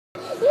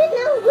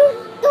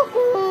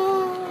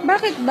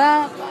Bakit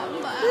ba?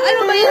 Ano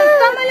ba yun?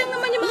 Tama lang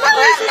naman yung mga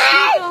prices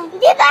dito.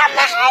 Di ba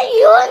mahal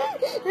yun?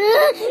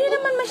 Hindi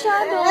naman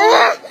masyado.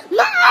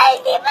 Mahal,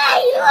 di ba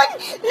yun?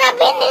 Na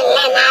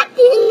binili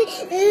natin.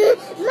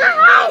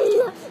 Mahal.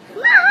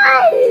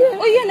 Mahal.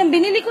 O yan, ang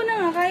binili ko na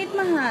nga kahit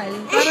mahal.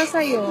 Para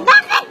sa'yo.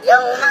 Bakit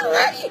yung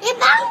mga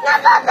ibang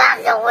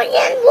nababasa ko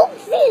yan,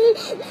 buksil?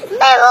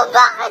 Pero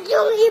bakit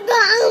yung iba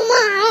ang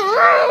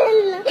mahal?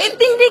 Eh,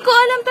 hindi ko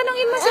alam.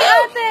 Tanongin mo si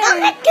ate.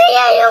 Bakit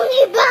kaya yung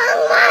iba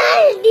ang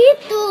mahal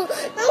dito?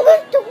 Ang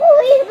gusto ko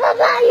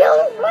ibaba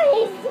yung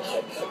price.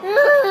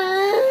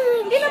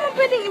 Hindi naman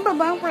pwedeng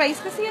ibaba ang price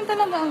kasi yun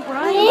talaga ang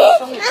price.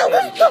 Ang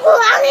gusto ko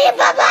ang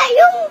ibaba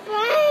yung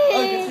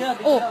price.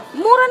 Oh,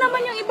 mura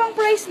naman yung ibang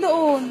price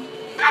doon.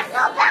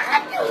 Kaso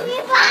bakit yung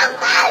iba ang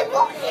mahal?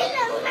 Buksil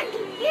lang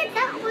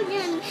nakikita ko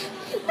yan.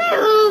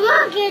 Pero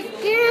bakit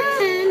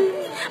yan?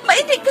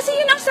 Hindi, kasi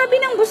yun ang sabi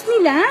ng boss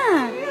nila.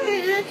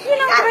 Yun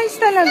ang price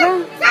talaga.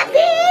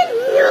 Sabihin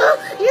nyo,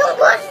 yung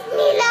boss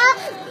nila,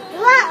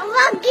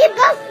 wag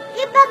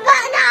ibaba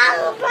na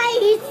ang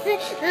price.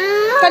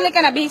 Halika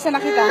na, bihisa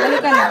na kita.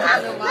 Halika na.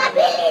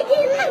 Mabili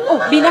din lang. Oh,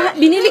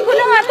 binili ko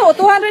na nga to.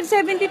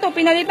 272.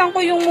 Pinalitan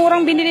ko yung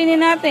murang binili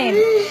natin.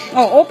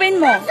 Oh,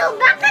 open mo. So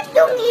bakit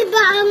yung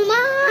iba ang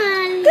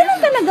mahal? Ganun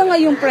talaga nga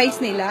yung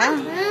price nila.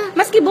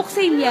 Maski book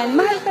sale yan,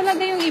 mahal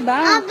talaga yung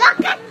iba.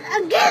 Bakit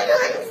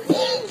ganun?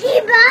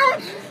 Diba?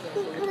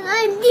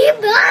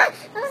 Diba?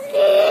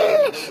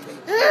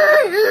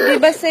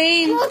 Diba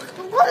sale?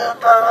 Kung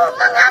puro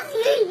mga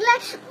sila,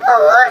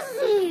 puro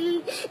sale.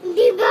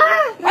 Diba?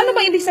 Ano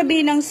ba ibig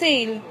sabihin ng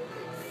sale?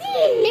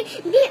 Sale,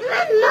 di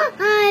man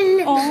mahal.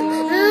 Oh,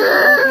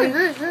 okay.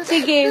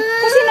 Sige.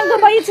 Kasi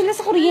nagbabayad sila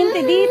sa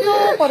kuryente dito.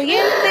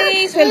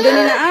 Kuryente, sweldo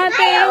ni na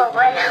ate.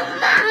 Ayoko ng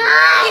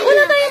mahal.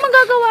 Wala tayong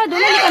magagawa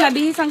doon. Halika na,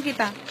 bihisan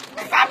kita.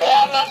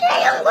 Sabihin nila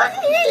yung boss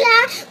nila,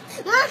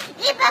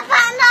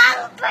 ibaba na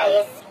ang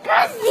price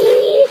kasi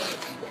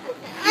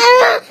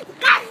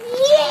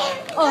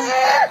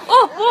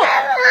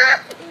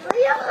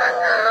yung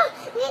mga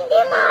hindi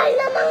mahal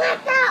na mga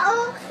tao,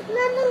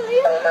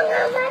 yung mga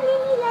money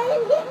nila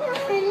hindi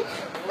mahal,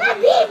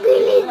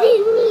 nabibili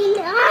din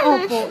nila.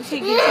 Opo,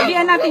 sige.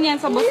 Sabihan natin yan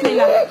sa boss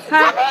nila.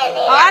 Ha?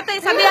 O ate,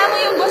 sabihan mo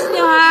yung boss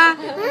nyo ha.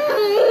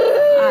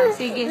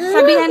 Sige.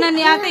 Sabihan na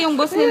ni ate yung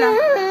boss nila.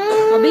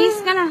 Mabihis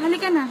ka na.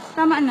 Halika na.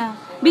 Tama na.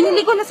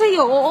 Binili ko na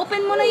sa'yo. O,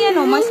 open mo na yan.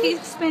 O. Maski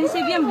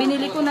expensive yan.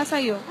 Binili ko na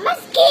sa'yo.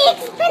 Maski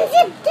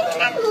expensive,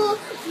 tingnan mo.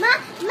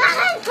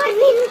 Mahal pa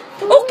rin.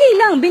 Okay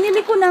lang.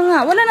 Binili ko na nga.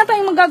 Wala na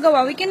tayong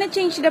magagawa. We cannot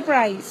change the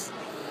price.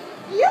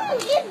 Yung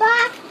iba,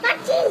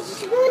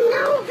 pa-change mo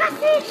na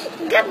kasi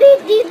gabi,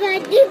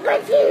 diba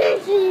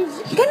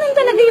sinachange? Ganun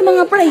talaga yung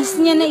mga price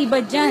niya na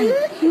iba dyan.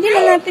 Hindi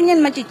na natin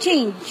yan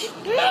machi-change.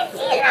 Kaya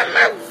sila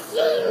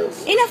mag-change.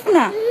 Enough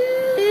na.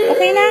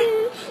 Okay na?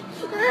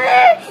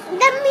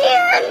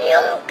 Damihan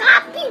yung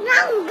copy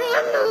ng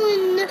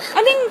ganun.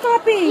 Aling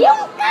copy?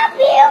 Yung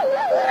copy, yung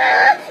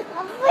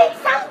for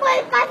example,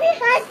 copy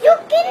has, you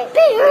can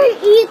pair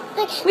it.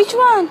 Which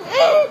one?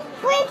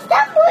 For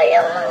example,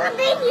 yung mga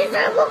baby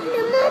sa book na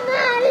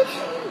mamahal,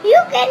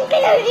 you can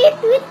pair it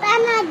with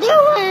another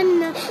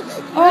one.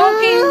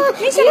 Okay.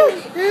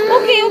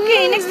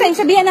 Okay. Next time,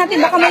 sabihan natin.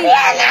 Baka may...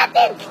 Sabihan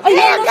natin. Ay,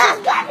 yan.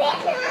 Gabi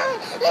na.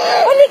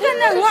 Halika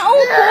na nga.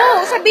 Opo.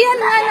 Sabihan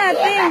nga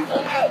natin.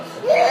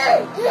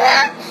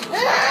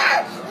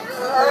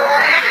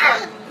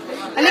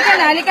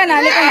 Halika na.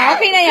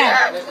 Okay na yan.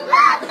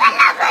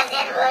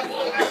 Palabasin mo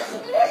sila.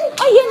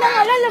 Ay, yan na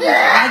nga.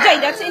 Lalabas. Jay,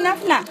 that's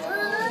enough na.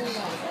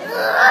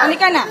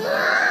 Halika na.